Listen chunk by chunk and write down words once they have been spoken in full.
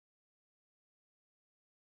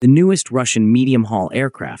The newest Russian medium-haul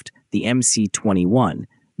aircraft, the MC-21,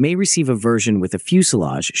 may receive a version with a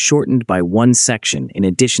fuselage shortened by one section in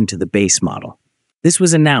addition to the base model. This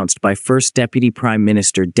was announced by First Deputy Prime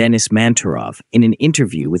Minister Denis Manturov in an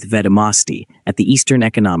interview with Vedomosti at the Eastern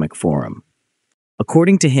Economic Forum.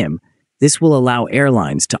 According to him, this will allow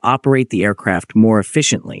airlines to operate the aircraft more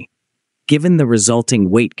efficiently, given the resulting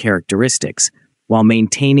weight characteristics, while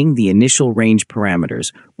maintaining the initial range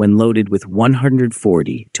parameters when loaded with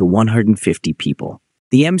 140 to 150 people.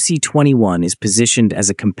 The MC-21 is positioned as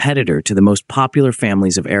a competitor to the most popular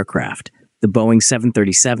families of aircraft, the Boeing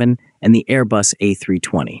 737 and the Airbus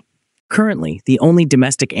A320. Currently, the only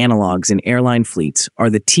domestic analogs in airline fleets are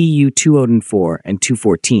the Tu-204 and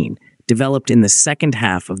 214, developed in the second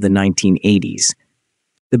half of the 1980s.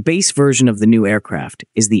 The base version of the new aircraft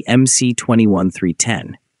is the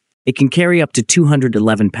MC-21-310. It can carry up to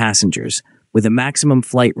 211 passengers, with a maximum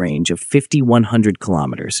flight range of 5,100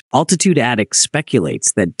 kilometers. Altitude Addicts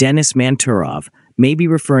speculates that Denis Manturov may be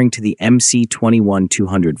referring to the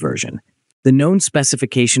MC-21-200 version. The known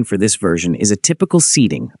specification for this version is a typical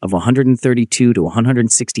seating of 132 to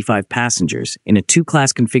 165 passengers in a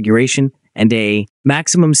two-class configuration and a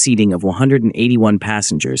maximum seating of 181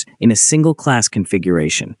 passengers in a single-class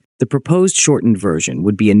configuration. The proposed shortened version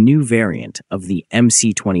would be a new variant of the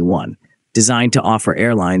MC-21, designed to offer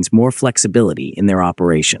airlines more flexibility in their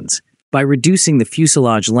operations. By reducing the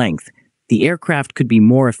fuselage length, the aircraft could be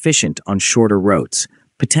more efficient on shorter routes,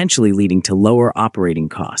 potentially leading to lower operating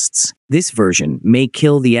costs. This version may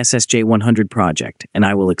kill the SSJ-100 project, and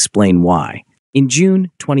I will explain why. In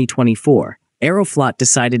June 2024, Aeroflot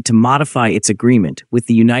decided to modify its agreement with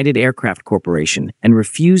the United Aircraft Corporation and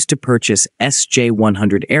refused to purchase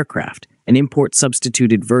SJ-100 aircraft, an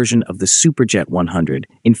import-substituted version of the Superjet 100,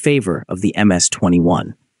 in favor of the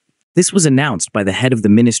MS-21. This was announced by the head of the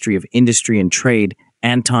Ministry of Industry and Trade,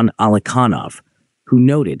 Anton Alikhanov, who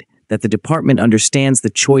noted that the department understands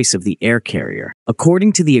the choice of the air carrier.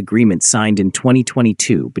 According to the agreement signed in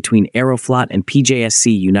 2022 between Aeroflot and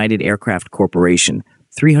PJSC United Aircraft Corporation,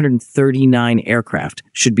 339 aircraft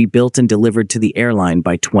should be built and delivered to the airline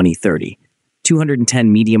by 2030,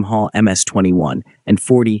 210 medium-haul MS-21 and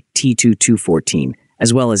 40 Tu-214,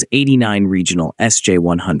 as well as 89 regional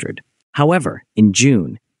SJ-100. However, in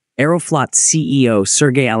June, Aeroflot CEO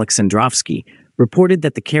Sergei Alexandrovsky reported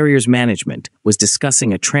that the carrier's management was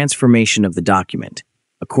discussing a transformation of the document.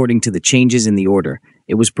 According to the changes in the order,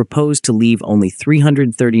 it was proposed to leave only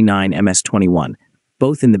 339 MS-21,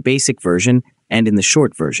 both in the basic version and in the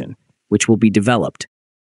short version, which will be developed.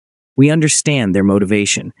 We understand their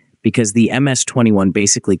motivation, because the MS-21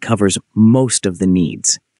 basically covers most of the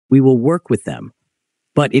needs. We will work with them,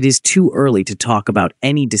 but it is too early to talk about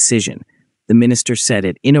any decision, the minister said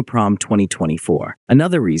at Inoprom 2024.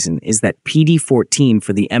 Another reason is that PD-14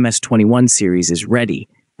 for the MS-21 series is ready,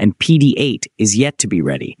 and PD-8 is yet to be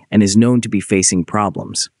ready and is known to be facing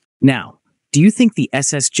problems. Now, do you think the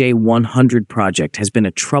SSJ-100 project has been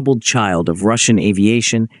a troubled child of Russian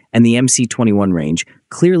aviation, and the MC-21 range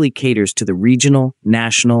clearly caters to the regional,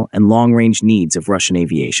 national, and long-range needs of Russian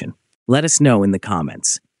aviation? Let us know in the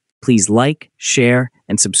comments. Please like, share,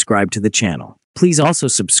 and subscribe to the channel. Please also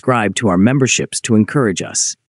subscribe to our memberships to encourage us.